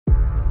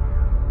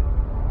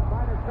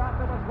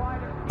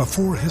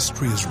Before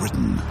history is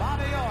written,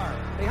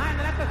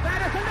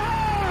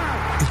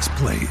 it's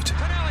played.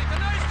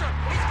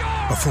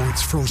 Before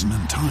it's frozen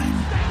in time,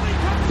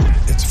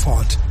 it's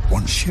fought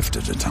one shift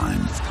at a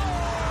time.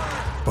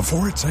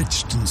 Before it's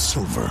etched in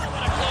silver,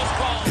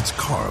 it's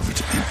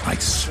carved in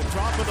ice.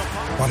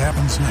 What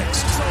happens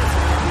next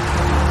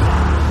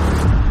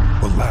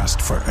will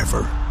last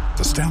forever.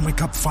 The Stanley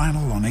Cup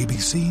Final on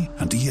ABC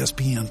and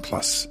ESPN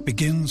Plus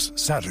begins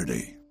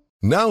Saturday.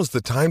 Now's the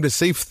time to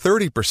save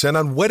 30%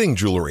 on wedding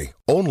jewelry,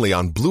 only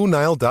on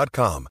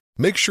BlueNile.com.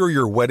 Make sure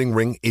your wedding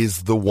ring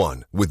is the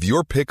one with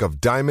your pick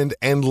of diamond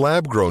and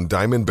lab-grown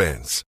diamond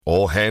bands,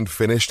 all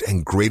hand-finished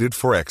and graded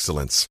for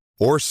excellence.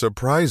 Or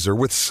surprise her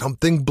with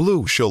something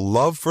blue she'll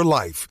love for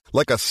life,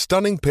 like a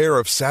stunning pair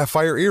of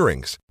sapphire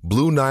earrings.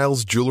 Blue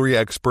Nile's jewelry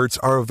experts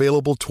are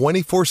available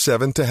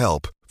 24/7 to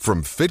help,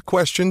 from fit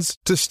questions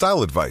to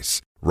style advice.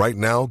 Right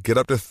now, get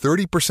up to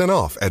 30%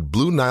 off at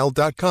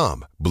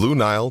BlueNile.com.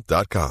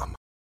 BlueNile.com.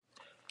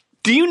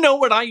 Do you know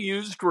what I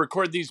use to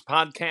record these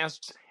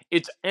podcasts?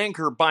 It's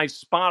Anchor by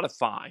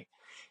Spotify.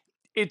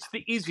 It's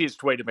the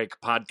easiest way to make a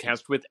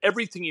podcast with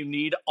everything you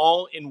need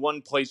all in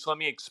one place. Let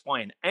me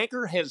explain.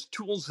 Anchor has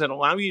tools that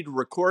allow you to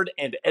record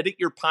and edit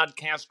your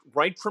podcast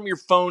right from your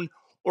phone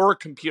or a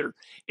computer.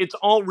 It's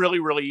all really,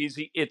 really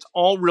easy. It's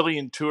all really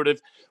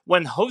intuitive.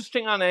 When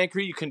hosting on Anchor,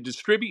 you can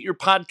distribute your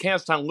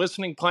podcast on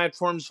listening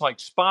platforms like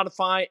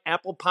Spotify,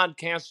 Apple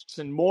Podcasts,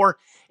 and more.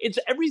 It's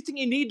everything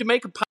you need to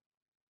make a podcast.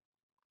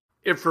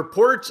 If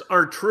reports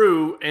are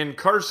true and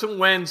Carson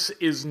Wentz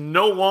is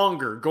no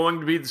longer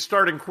going to be the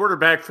starting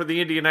quarterback for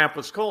the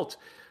Indianapolis Colts,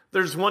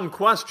 there's one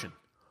question.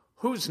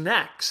 Who's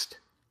next?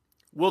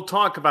 We'll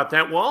talk about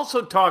that. We'll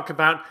also talk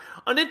about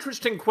an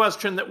interesting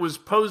question that was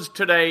posed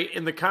today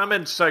in the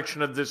comments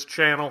section of this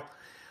channel.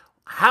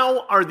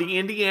 How are the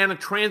Indiana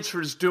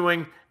transfers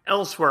doing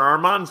elsewhere?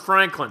 Armaan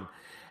Franklin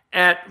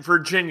at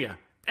Virginia,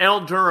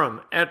 Al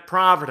Durham at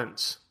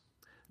Providence,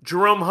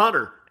 Jerome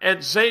Hunter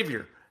at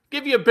Xavier.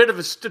 Give you a bit of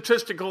a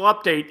statistical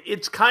update.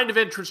 It's kind of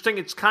interesting.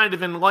 It's kind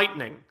of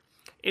enlightening.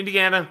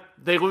 Indiana,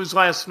 they lose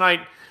last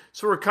night,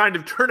 so we're kind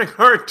of turning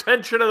our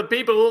attention to the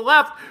people who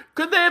left.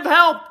 Could they have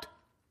helped?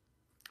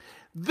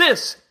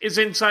 This is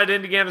Inside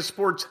Indiana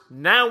Sports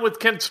Now with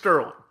Kent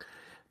Sterling.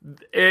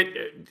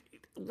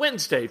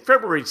 Wednesday,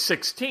 February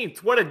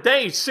 16th. What a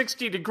day.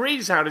 60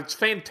 degrees out. It's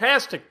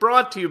fantastic.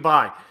 Brought to you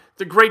by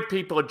the great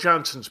people at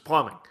Johnson's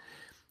Plumbing.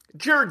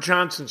 Jared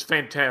Johnson's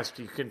fantastic.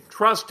 You can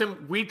trust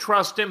him. We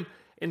trust him.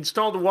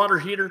 Installed a water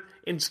heater,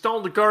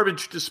 installed a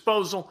garbage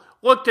disposal,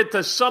 looked at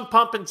the sump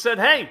pump and said,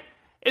 hey,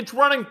 it's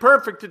running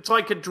perfect. It's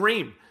like a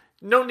dream.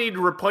 No need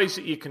to replace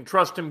it. You can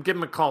trust him. Give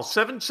him a call,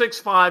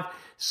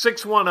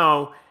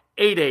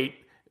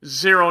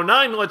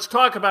 765-610-8809. Let's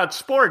talk about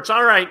sports.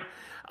 All right,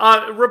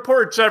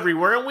 reports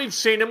everywhere, and we've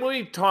seen them.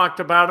 We've talked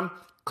about them.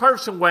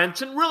 Carson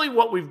Wentz, and really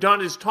what we've done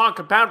is talk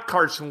about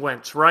Carson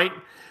Wentz, right?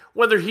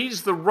 Whether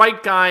he's the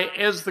right guy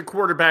as the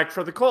quarterback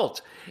for the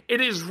Colts.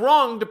 It is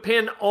wrong to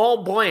pin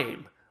all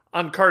blame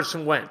on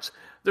Carson Wentz.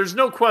 There's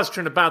no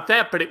question about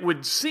that, but it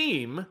would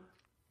seem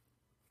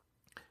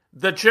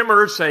that Jim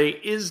Irsay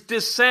is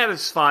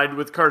dissatisfied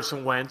with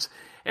Carson Wentz,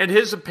 and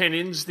his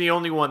opinion's the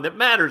only one that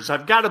matters.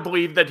 I've got to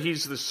believe that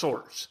he's the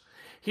source.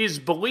 He's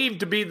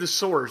believed to be the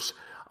source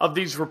of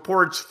these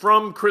reports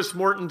from Chris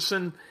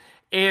Mortensen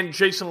and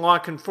Jason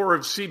Lockenfor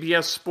of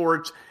CBS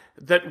Sports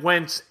that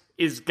Wentz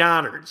is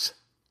Goddard's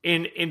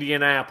in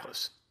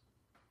Indianapolis.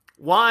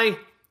 Why?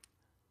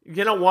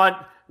 You know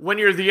what? When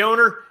you're the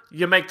owner,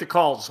 you make the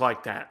calls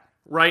like that,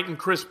 right? And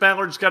Chris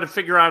Ballard's got to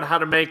figure out how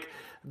to make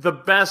the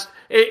best.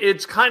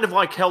 It's kind of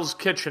like Hell's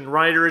Kitchen,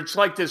 right? Or it's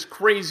like this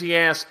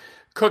crazy-ass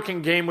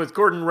cooking game with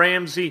Gordon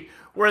Ramsay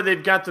where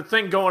they've got the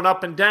thing going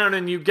up and down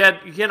and you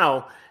get,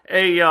 a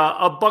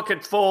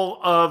bucket full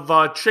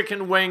of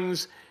chicken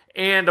wings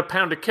and a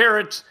pound of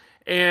carrots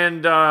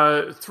and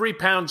 3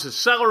 pounds of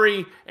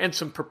celery and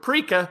some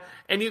paprika,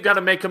 and you got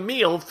to make a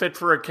meal fit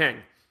for a king.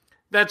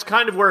 That's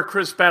kind of where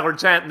Chris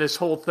Ballard's at in this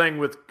whole thing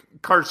with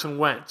Carson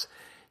Wentz.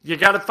 You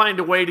got to find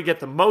a way to get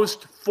the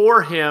most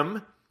for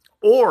him,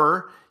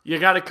 or you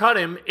got to cut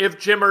him if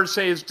Jim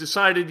Irsay has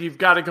decided you've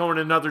got to go in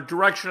another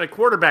direction at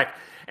quarterback.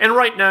 And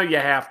right now you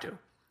have to.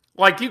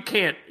 Like, you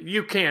can't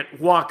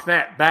walk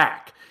that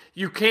back.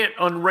 You can't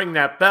unring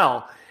that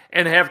bell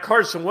and have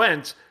Carson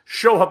Wentz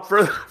show up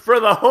for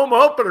the home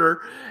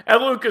opener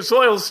at Lucas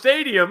Oil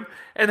Stadium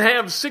and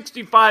have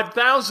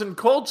 65,000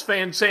 Colts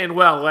fans saying,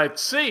 well,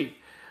 let's see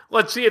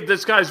if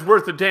this guy's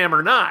worth a damn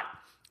or not.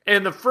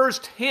 And the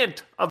first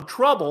hint of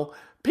trouble,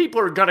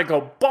 people are going to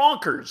go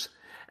bonkers.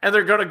 And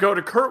they're going to go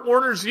to Kurt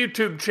Warner's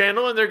YouTube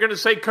channel and they're going to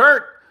say,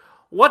 Kurt,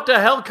 what the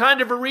hell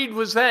kind of a read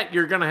was that?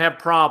 You're going to have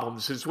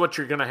problems is what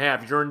you're going to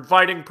have. You're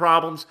inviting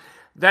problems.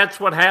 That's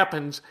what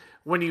happens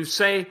when you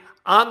say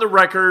on the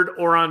record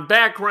or on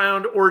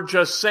background or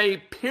just say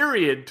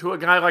period to a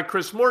guy like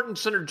Chris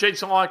Mortensen or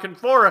Jason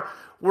Lockenfor,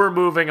 we're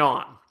moving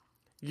on.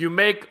 You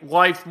make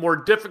life more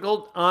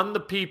difficult on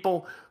the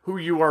people who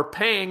you are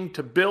paying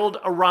to build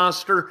a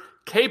roster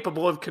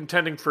capable of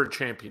contending for a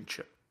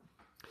championship.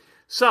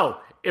 So,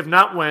 if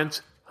not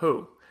Wentz,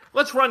 Who?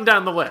 Let's run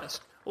down the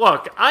list.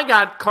 Look, I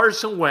got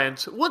Carson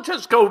Wentz. We'll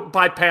just go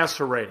by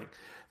passer rating.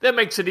 That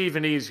makes it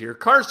even easier.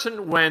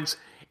 Carson Wentz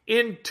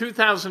in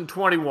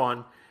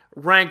 2021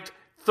 ranked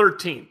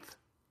 13th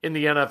in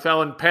the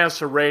NFL in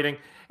passer rating.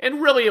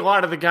 And really a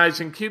lot of the guys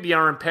in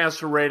QBR and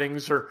passer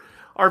ratings are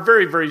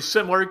very, very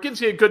similar. It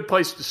gives you a good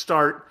place to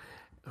start.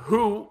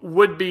 Who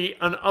would be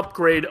an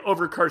upgrade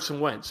over Carson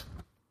Wentz?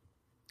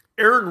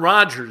 Aaron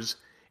Rodgers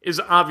is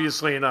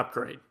obviously an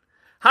upgrade.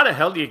 How the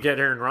hell do you get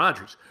Aaron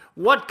Rodgers?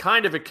 What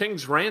kind of a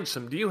king's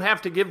ransom do you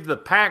have to give the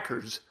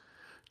Packers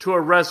to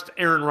arrest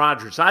Aaron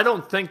Rodgers? I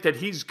don't think that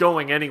he's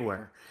going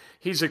anywhere.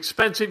 He's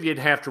expensive. You'd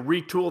have to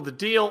retool the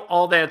deal,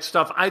 all that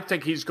stuff. I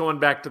think he's going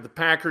back to the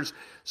Packers,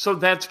 so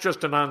that's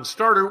just a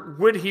non-starter.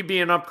 Would he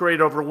be an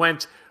upgrade over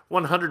Wentz?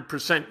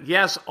 100%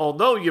 yes,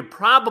 although you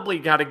probably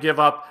got to give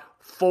up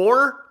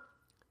 4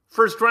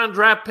 first-round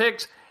draft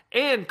picks,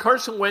 and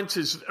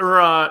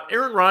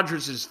Aaron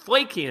Rodgers is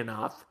flaky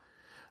enough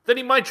that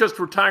he might just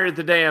retire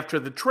the day after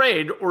the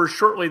trade or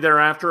shortly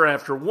thereafter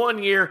after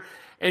 1 year,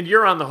 and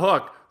you're on the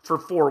hook for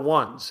 4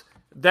 ones.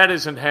 That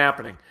isn't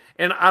happening,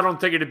 and I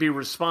don't think it'd be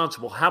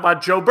responsible. How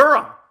about Joe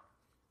Burrow?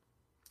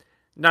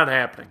 Not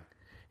happening.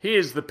 He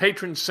is the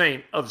patron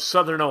saint of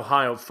Southern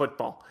Ohio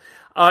football.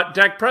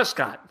 Dak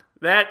Prescott,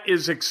 that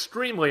is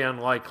extremely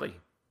unlikely.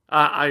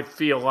 I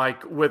feel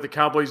like with the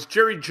Cowboys.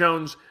 Jerry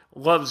Jones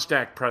loves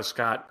Dak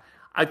Prescott.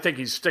 I think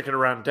he's sticking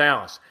around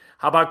Dallas.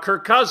 How about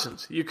Kirk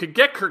Cousins? You could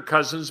get Kirk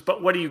Cousins,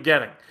 but what are you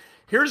getting?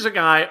 Here's a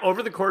guy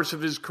over the course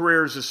of his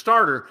career as a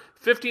starter,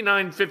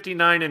 59,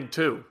 59, and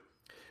 2.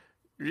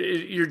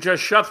 You're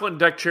just shuffling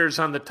deck chairs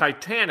on the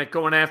Titanic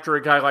going after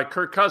a guy like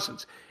Kirk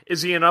Cousins.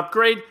 Is he an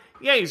upgrade?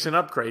 Yeah, he's an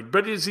upgrade.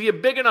 But is he a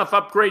big enough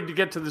upgrade to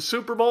get to the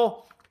Super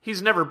Bowl?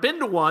 He's never been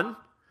to one.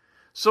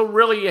 So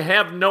really you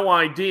have no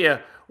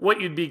idea what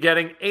you'd be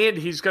getting, and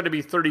he's going to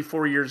be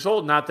 34 years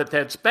old. Not that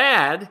that's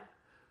bad.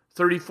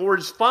 34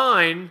 is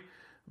fine,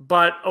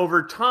 but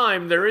over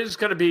time there is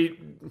going to be,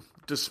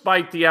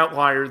 despite the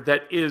outlier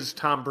that is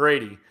Tom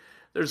Brady,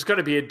 there's going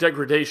to be a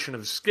degradation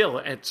of skill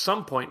at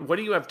some point. What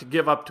do you have to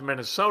give up to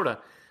Minnesota?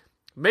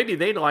 Maybe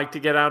they'd like to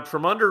get out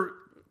from under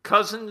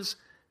Cousins.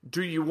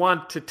 Do you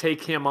want to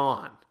take him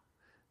on?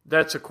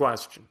 That's a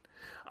question.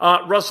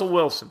 Russell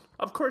Wilson.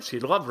 Of course,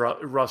 you'd love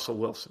Russell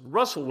Wilson.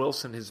 Russell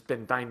Wilson has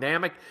been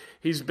dynamic.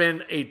 He's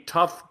been a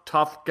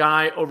tough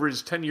guy over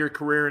his 10-year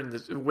career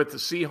with the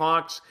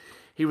Seahawks.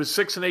 He was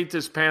 6-8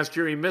 this past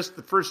year. He missed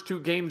the first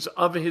 2 games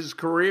of his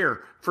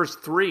career,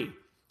 first 3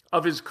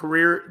 of his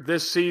career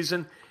this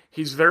season.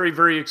 He's very,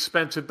 very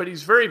expensive, but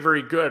he's very,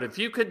 very good. If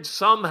you could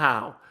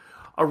somehow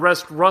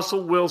arrest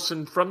Russell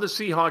Wilson from the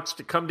Seahawks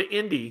to come to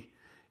Indy,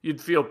 you'd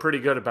feel pretty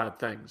good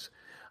about things.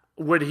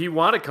 Would he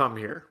want to come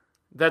here?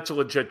 That's a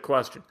legit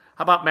question.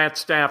 How about Matt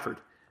Stafford?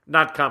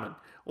 Not coming.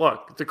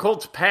 Look, the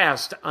Colts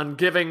passed on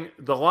giving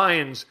the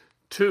Lions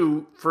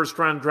 2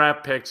 first-round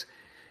draft picks,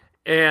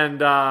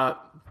 and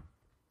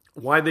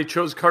why they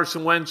chose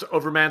Carson Wentz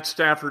over Matt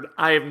Stafford,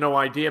 I have no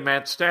idea.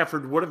 Matt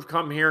Stafford would have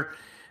come here.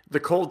 The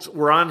Colts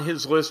were on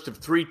his list of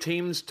 3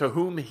 teams to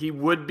whom he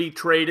would be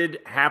traded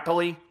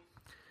happily.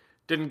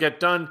 Didn't get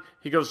done.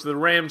 He goes to the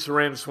Rams. The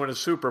Rams win a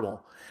Super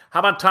Bowl.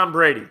 How about Tom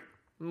Brady?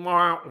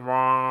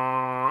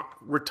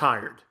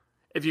 Retired.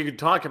 If you could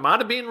talk him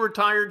out of being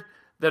retired,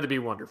 that'd be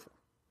wonderful.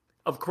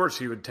 Of course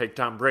he would take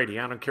Tom Brady.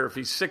 I don't care if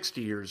he's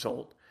 60 years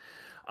old.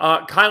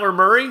 Kyler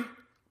Murray?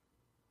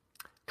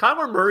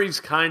 Kyler Murray's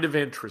kind of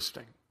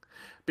interesting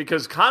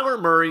because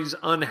Kyler Murray's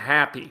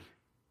unhappy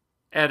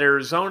at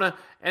Arizona,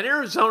 and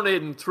Arizona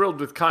isn't thrilled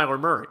with Kyler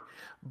Murray.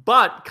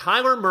 But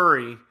Kyler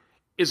Murray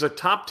is a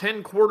top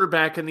 10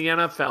 quarterback in the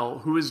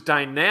NFL who is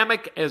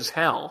dynamic as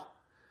hell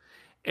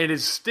and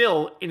is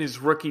still in his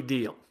rookie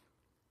deal.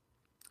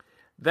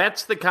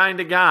 That's the kind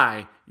of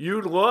guy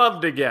you'd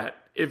love to get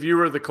if you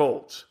were the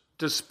Colts.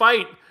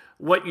 Despite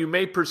what you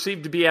may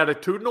perceive to be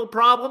attitudinal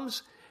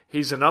problems,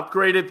 he's an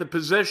upgrade at the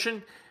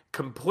position,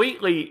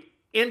 completely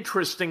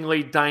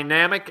interestingly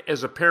dynamic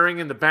as a pairing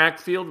in the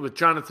backfield with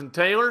Jonathan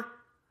Taylor.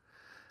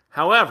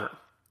 However,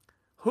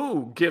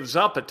 who gives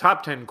up a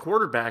top 10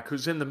 quarterback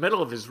who's in the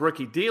middle of his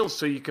rookie deal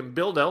so you can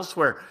build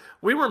elsewhere?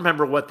 We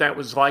remember what that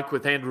was like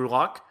with Andrew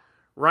Luck,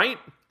 right?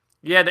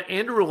 You had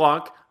Andrew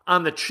Luck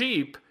on the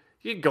cheap.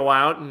 You'd go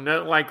out and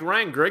like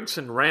Ryan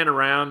Grigson ran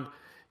around,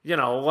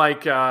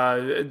 like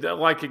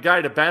a guy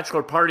at a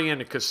bachelor party in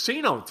a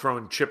casino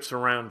throwing chips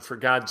around, for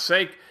God's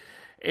sake.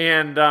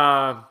 And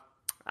I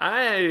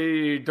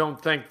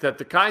think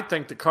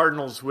the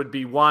Cardinals would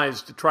be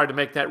wise to try to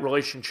make that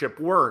relationship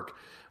work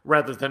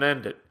rather than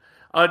end it.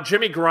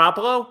 Jimmy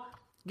Garoppolo,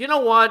 you know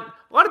what?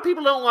 A lot of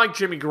people don't like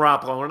Jimmy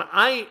Garoppolo, and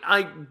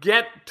I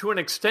get to an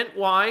extent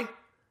why,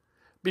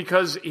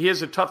 because he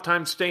has a tough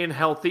time staying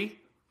healthy,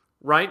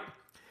 right?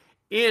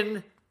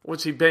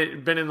 What's he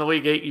been in the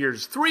league 8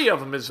 years? 3 of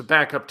them as a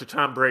backup to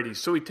Tom Brady,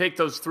 so we take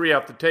those 3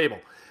 off the table.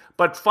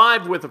 But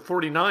 5 with the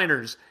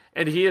 49ers,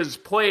 and he has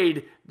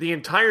played the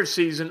entire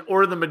season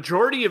or the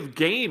majority of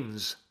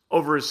games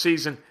over a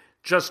season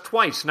just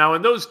twice. Now,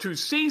 in those 2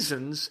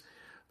 seasons,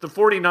 The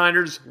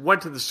 49ers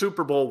went to the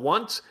Super Bowl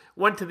once,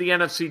 went to the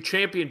NFC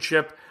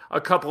Championship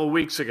a couple of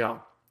weeks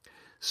ago.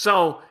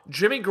 So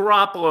Jimmy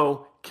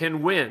Garoppolo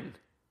can win.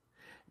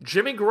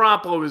 Jimmy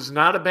Garoppolo is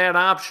not a bad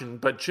option,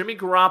 but Jimmy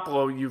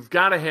Garoppolo, you've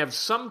got to have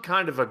some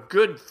kind of a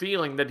good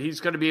feeling that he's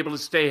going to be able to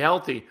stay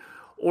healthy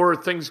or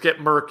things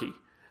get murky.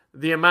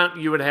 The amount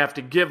you would have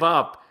to give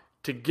up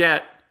to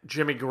get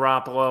Jimmy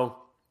Garoppolo,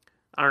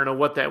 I don't know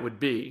what that would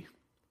be.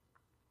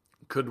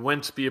 Could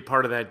Wentz be a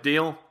part of that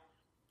deal?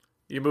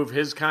 You move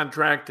his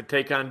contract to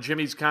take on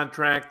Jimmy's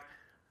contract?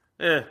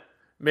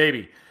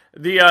 Maybe.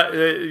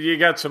 You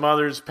got some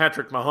others,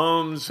 Patrick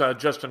Mahomes,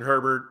 Justin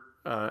Herbert,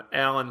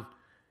 Allen.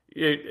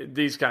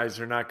 These guys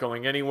are not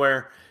going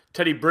anywhere.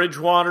 Teddy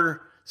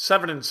Bridgewater,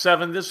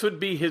 7-7. This would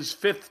be his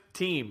 5th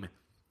team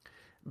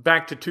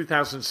back to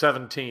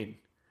 2017.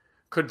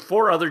 Could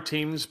 4 other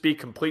teams be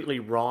completely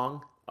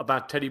wrong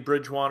about Teddy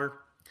Bridgewater?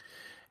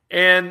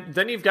 And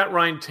then you've got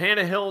Ryan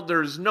Tannehill.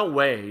 There's no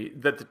way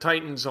that the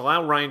Titans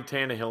allow Ryan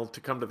Tannehill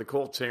to come to the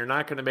Colts. They're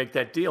not going to make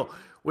that deal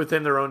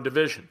within their own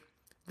division.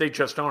 They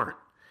just aren't.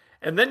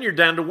 And then you're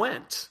down to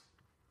Wentz.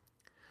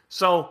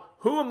 So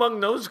who among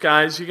those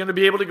guys are you going to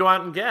be able to go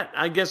out and get?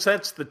 I guess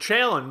that's the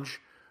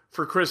challenge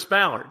for Chris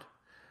Ballard.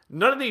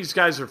 None of these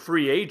guys are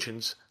free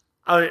agents.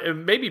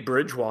 Maybe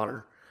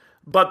Bridgewater.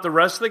 But the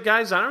rest of the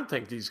guys, I don't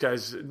think these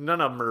guys,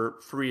 none of them are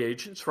free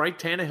agents, right?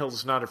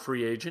 Tannehill's not a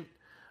free agent.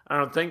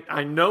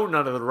 I know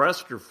none of the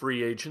rest are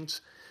free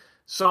agents.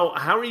 So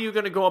how are you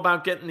going to go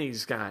about getting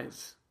these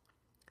guys?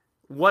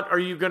 What are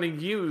you going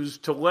to use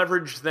to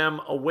leverage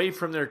them away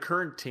from their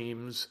current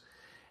teams?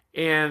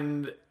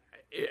 And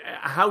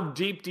how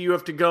deep do you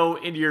have to go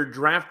into your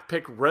draft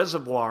pick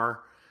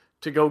reservoir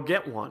to go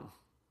get one?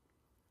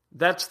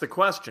 That's the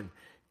question.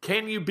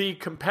 Can you be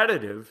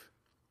competitive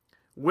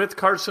with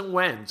Carson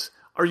Wentz?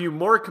 Are you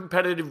more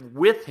competitive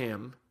with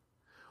him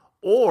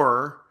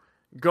or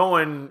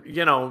going,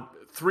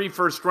 3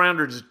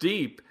 first-rounders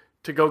deep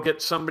to go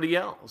get somebody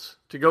else,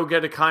 to go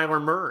get a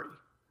Kyler Murray?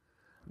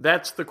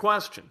 That's the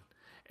question.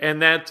 And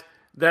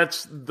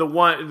that's the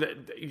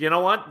one, you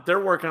know what? They're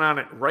working on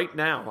it right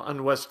now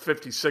on West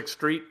 56th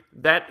Street.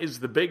 That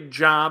is the big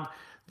job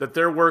that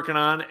they're working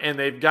on, and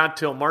they've got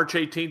till March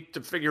 18th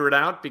to figure it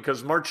out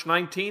because March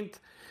 19th,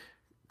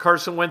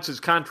 Carson Wentz's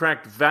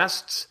contract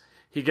vests.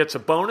 He gets a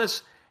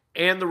bonus,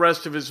 and the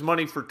rest of his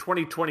money for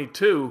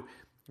 2022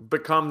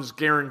 becomes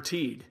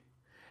guaranteed.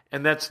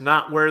 And that's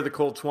not where the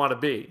Colts want to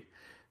be.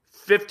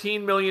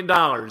 $15 million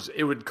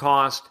it would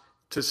cost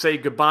to say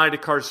goodbye to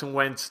Carson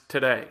Wentz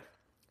today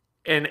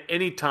and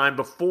any time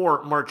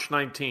before March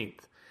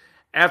 19th.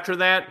 After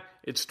that,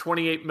 it's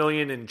 $28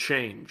 million and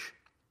change.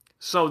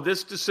 So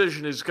this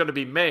decision is going to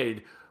be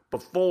made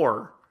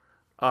before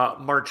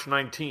March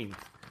 19th.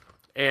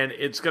 And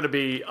it's going to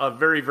be a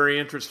very, very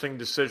interesting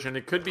decision.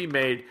 It could be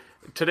made,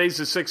 today's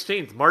the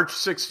 16th, March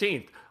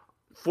 16th,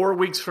 4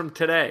 weeks from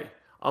today,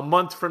 a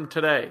month from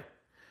today.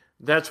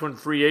 That's when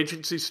free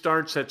agency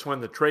starts. That's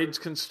when the trades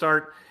can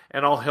start.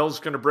 And all hell's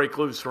going to break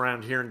loose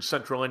around here in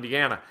central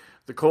Indiana.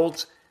 The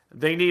Colts,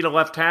 they need a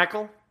left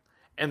tackle,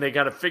 and they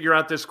got to figure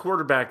out this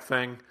quarterback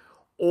thing.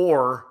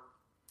 Or,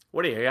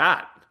 what do you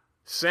got?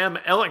 Sam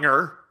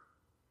Ehlinger.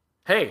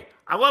 Hey,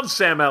 I love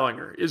Sam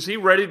Ehlinger. Is he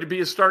ready to be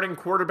a starting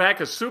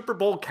quarterback, a Super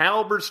Bowl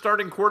caliber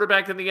starting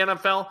quarterback in the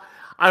NFL?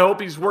 I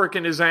hope he's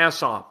working his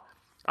ass off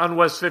on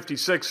West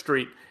 56th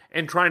Street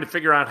and trying to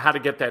figure out how to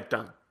get that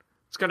done.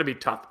 It's going to be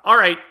tough. All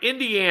right,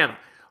 Indiana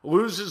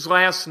loses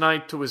last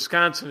night to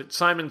Wisconsin at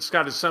Simon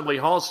Scott Assembly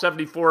Hall,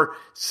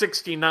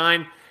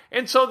 74-69.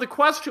 And so the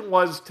question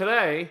was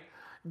today,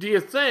 do you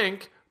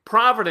think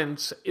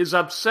Providence is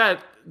upset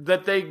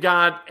that they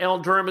got Al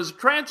Durham as a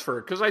transfer?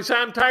 Because I say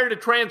I'm tired of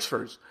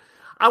transfers.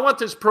 I want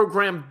this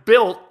program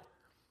built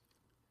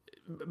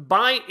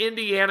by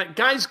Indiana,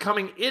 guys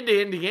coming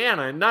into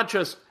Indiana and not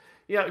just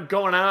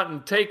going out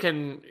and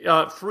taking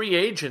free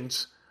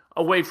agents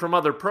away from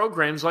other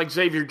programs like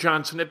Xavier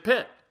Johnson at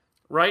Pitt,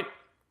 right?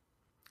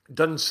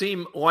 Doesn't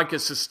seem like a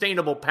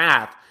sustainable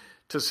path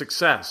to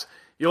success.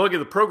 You look at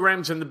the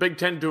programs in the Big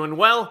Ten doing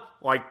well,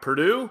 like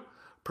Purdue.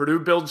 Purdue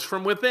builds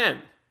from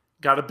within.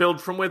 Got to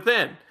build from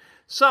within.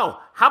 So,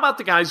 how about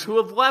the guys who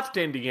have left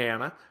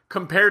Indiana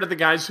compared to the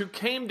guys who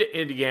came to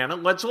Indiana?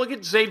 Let's look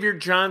at Xavier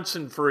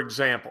Johnson, for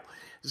example.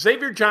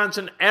 Xavier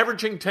Johnson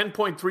averaging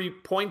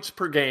 10.3 points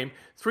per game,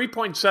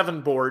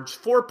 3.7 boards,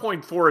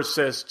 4.4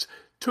 assists,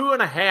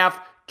 2.5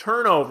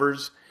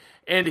 turnovers,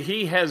 and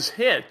he has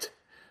hit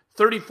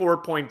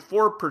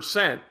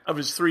 34.4% of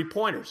his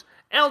three-pointers.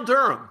 Al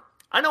Durham.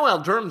 I know Al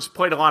Durham's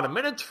played a lot of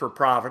minutes for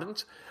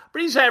Providence,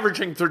 but he's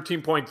averaging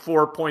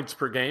 13.4 points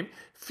per game,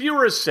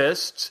 fewer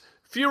assists,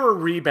 fewer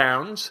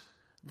rebounds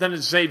than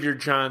Xavier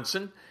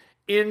Johnson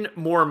in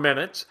more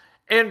minutes,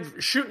 and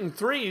shooting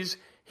threes,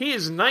 he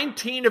is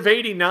 19 of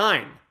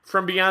 89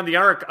 from beyond the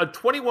arc, a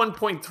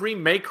 21.3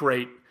 make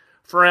rate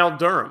for Al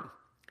Durham.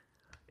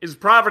 Is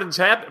Providence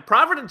happy?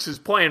 Providence is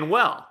playing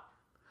well.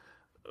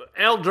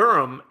 Al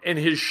Durham and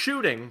his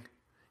shooting,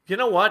 you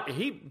know what?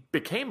 He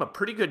became a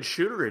pretty good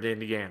shooter at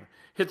Indiana.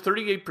 Hit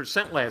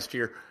 38% last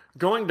year.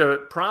 Going to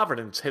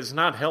Providence has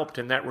not helped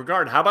in that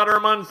regard. How about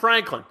Armaan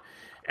Franklin?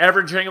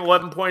 Averaging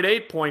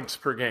 11.8 points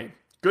per game.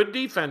 Good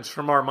defense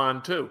from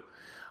Armaan, too.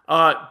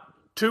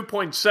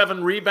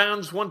 2.7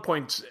 rebounds,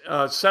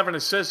 1.7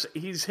 assists.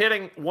 He's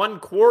hitting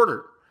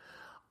 1/4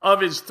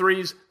 of his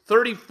threes,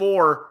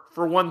 34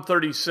 for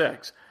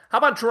 136. How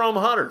about Jerome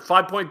Hunter?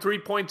 5.3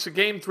 points a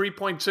game,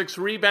 3.6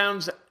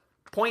 rebounds,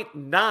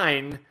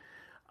 0.9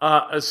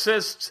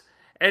 assists,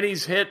 and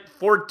he's hit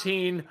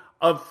 14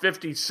 of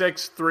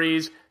 56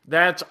 threes.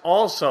 That's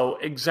also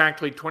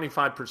exactly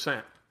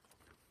 25%.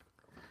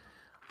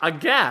 I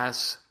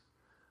guess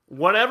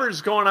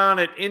whatever's going on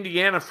at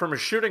Indiana from a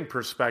shooting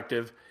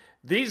perspective,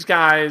 these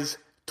guys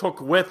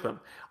took with them.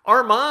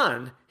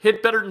 Armaan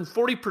hit better than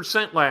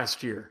 40%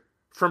 last year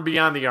from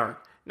beyond the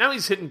arc. Now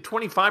he's hitting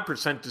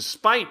 25%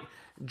 despite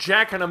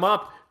jacking him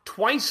up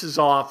twice as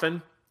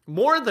often,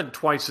 more than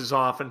twice as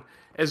often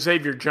as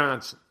Xavier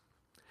Johnson.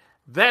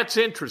 That's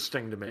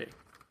interesting to me.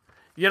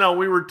 You know,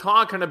 we were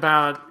talking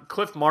about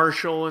Cliff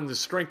Marshall and the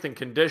strength and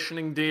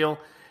conditioning deal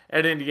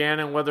at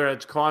Indiana and whether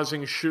it's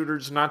causing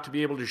shooters not to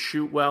be able to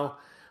shoot well.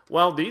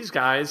 Well, these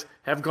guys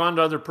have gone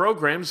to other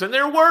programs and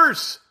they're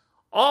worse.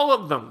 All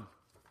of them.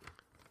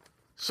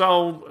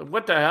 So,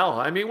 what the hell?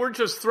 I mean, we're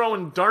just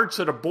throwing darts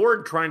at a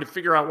board trying to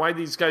figure out why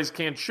these guys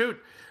can't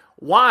shoot,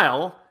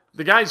 while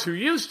the guys who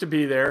used to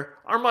be there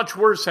are much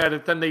worse at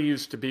it than they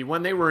used to be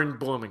when they were in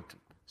Bloomington.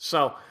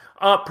 So,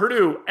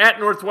 Purdue at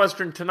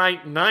Northwestern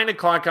tonight, 9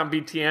 o'clock on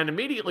BTN.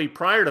 Immediately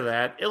prior to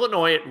that,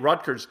 Illinois at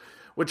Rutgers,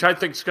 which I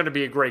think is going to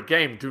be a great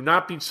game. Do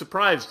not be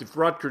surprised if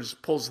Rutgers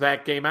pulls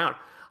that game out.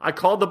 I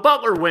called the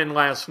Butler win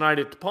last night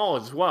at DePaul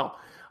as well.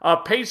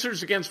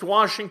 Pacers against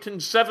Washington,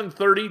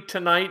 7:30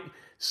 tonight.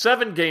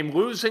 7-game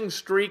losing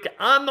streak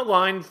on the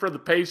line for the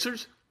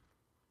Pacers.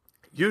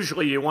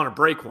 Usually you want to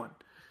break one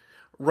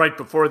right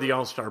before the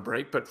All-Star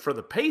break, but for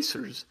the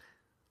Pacers,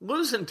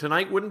 losing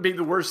tonight wouldn't be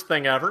the worst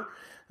thing ever.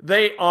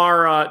 They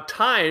are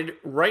tied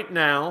right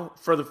now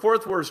for the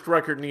fourth worst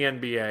record in the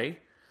NBA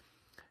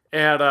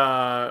at,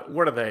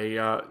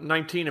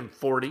 19 and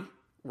 40,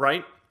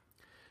 right?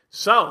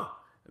 So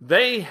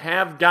they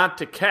have got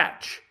to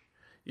catch.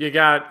 You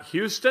got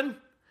Houston,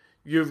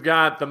 you've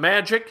got the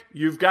Magic,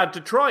 you've got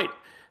Detroit.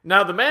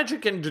 Now, the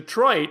Magic and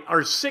Detroit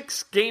are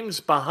 6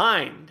 games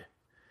behind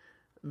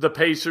the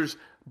Pacers,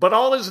 but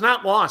all is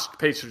not lost,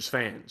 Pacers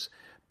fans,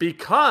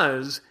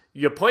 because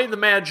you play the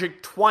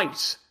Magic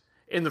twice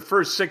in the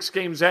first 6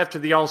 games after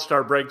the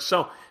All-Star break.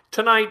 So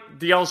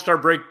tonight, the All-Star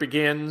break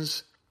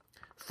begins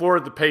for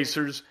the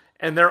Pacers,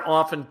 and they're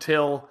off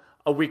until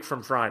a week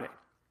from Friday.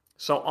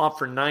 So off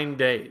for 9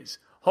 days.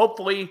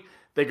 Hopefully,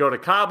 they go to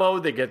Cabo,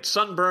 they get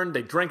sunburned,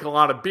 they drink a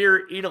lot of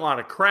beer, eat a lot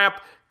of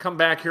crap, come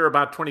back here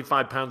about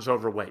 25 pounds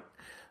overweight.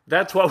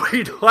 That's what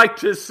we'd like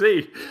to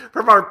see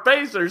from our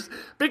Pacers,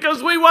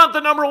 because we want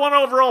the number 1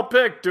 overall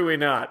pick, do we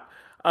not?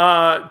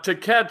 To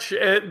catch,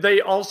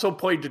 they also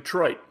play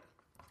Detroit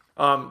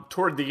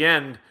toward the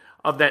end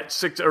of that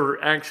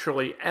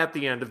at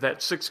the end of that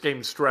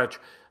 6-game stretch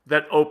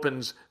that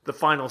opens the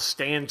final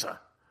stanza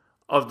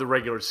of the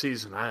regular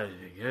season.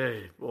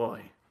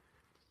 Boy.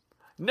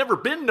 Never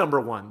been number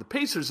 1. The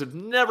Pacers have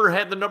never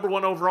had the number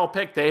 1 overall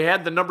pick. They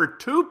had the number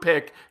 2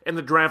 pick in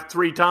the draft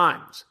 3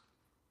 times.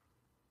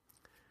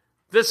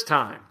 This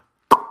time,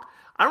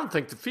 I don't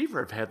think the Fever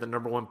have had the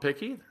number 1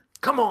 pick either.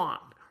 Come on,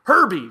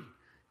 Herbie,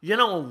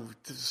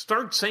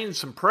 start saying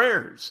some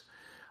prayers.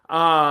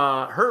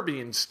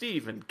 Herbie and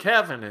Steve and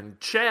Kevin and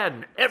Chad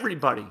and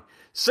everybody,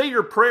 say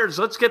your prayers.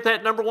 Let's get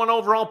that number 1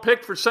 overall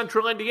pick for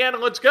Central Indiana.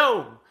 Let's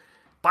go.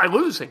 By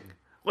losing,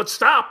 let's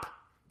stop.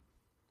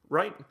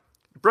 Right?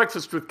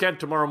 Breakfast with Kent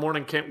tomorrow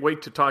morning. Can't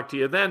wait to talk to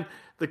you then.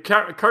 The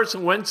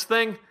Carson Wentz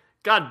thing,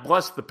 God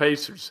bless the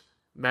Pacers,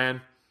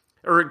 man.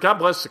 Or God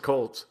bless the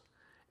Colts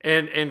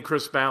and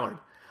Chris Ballard.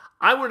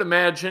 I would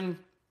imagine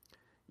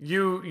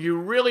you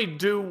really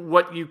do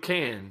what you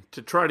can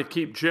to try to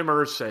keep Jim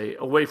Irsay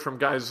away from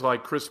guys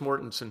like Chris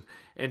Mortensen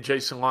and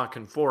Jason La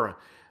Canfora,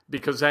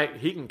 because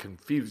he can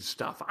confuse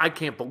stuff. I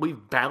can't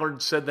believe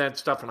Ballard said that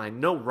stuff, and I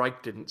know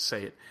Reich didn't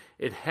say it.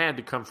 It had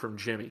to come from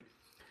Jimmy.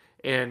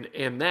 And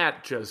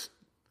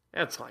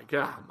that's like,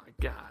 oh my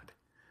God.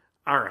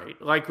 All right,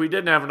 like we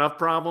didn't have enough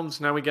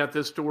problems, now we got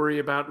this to worry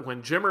about.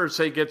 When Jim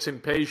Irsay gets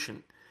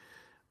impatient,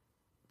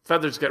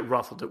 feathers get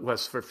ruffled at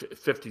West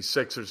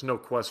 56. There's no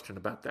question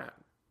about that.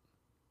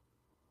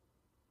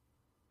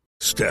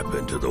 Step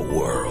into the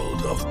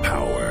world of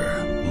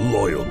power,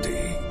 loyalty,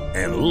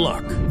 and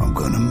luck. I'm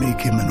going to make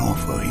him an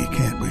offer he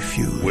can't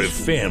refuse. With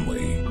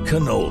family,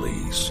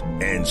 cannolis,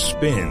 and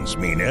spins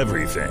mean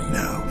everything.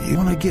 Now, you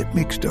want to get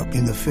mixed up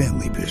in the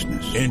family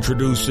business.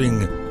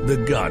 Introducing The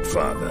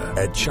Godfather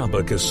at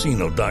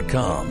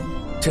ChumbaCasino.com.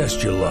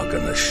 Test your luck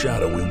in the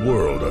shadowy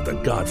world of The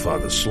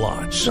Godfather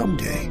slot.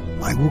 Someday,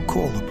 I will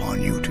call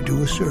upon you to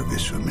do a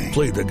service for me.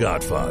 Play The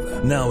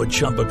Godfather now at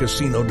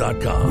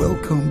ChumbaCasino.com.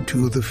 Welcome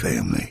to the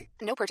family.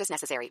 No purchase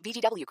necessary.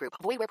 VGW Group.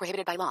 Void where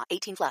prohibited by law.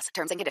 18+.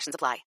 Terms and conditions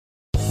apply.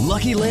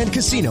 Lucky Land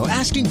Casino,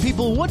 asking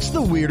people, what's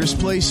the weirdest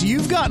place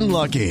you've gotten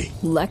lucky?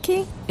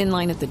 Lucky? In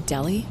line at the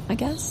deli, I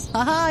guess?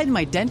 Aha, in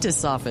my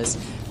dentist's office.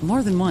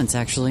 More than once,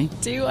 actually.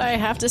 Do I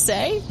have to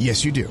say?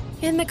 Yes, you do.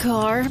 In the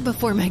car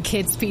before my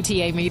kids'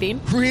 PTA meeting.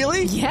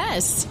 Really?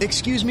 Yes.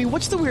 Excuse me,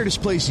 what's the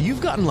weirdest place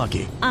you've gotten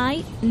lucky?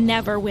 I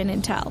never win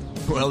and tell.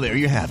 Well, there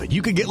you have it.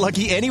 You can get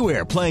lucky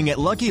anywhere, playing at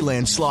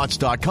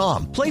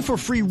LuckyLandSlots.com. Play for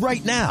free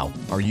right now.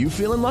 Are you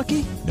feeling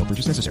lucky? No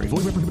purchase necessary.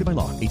 Void where prohibited by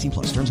law.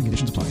 18+. Terms and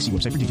conditions apply. See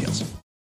website for details.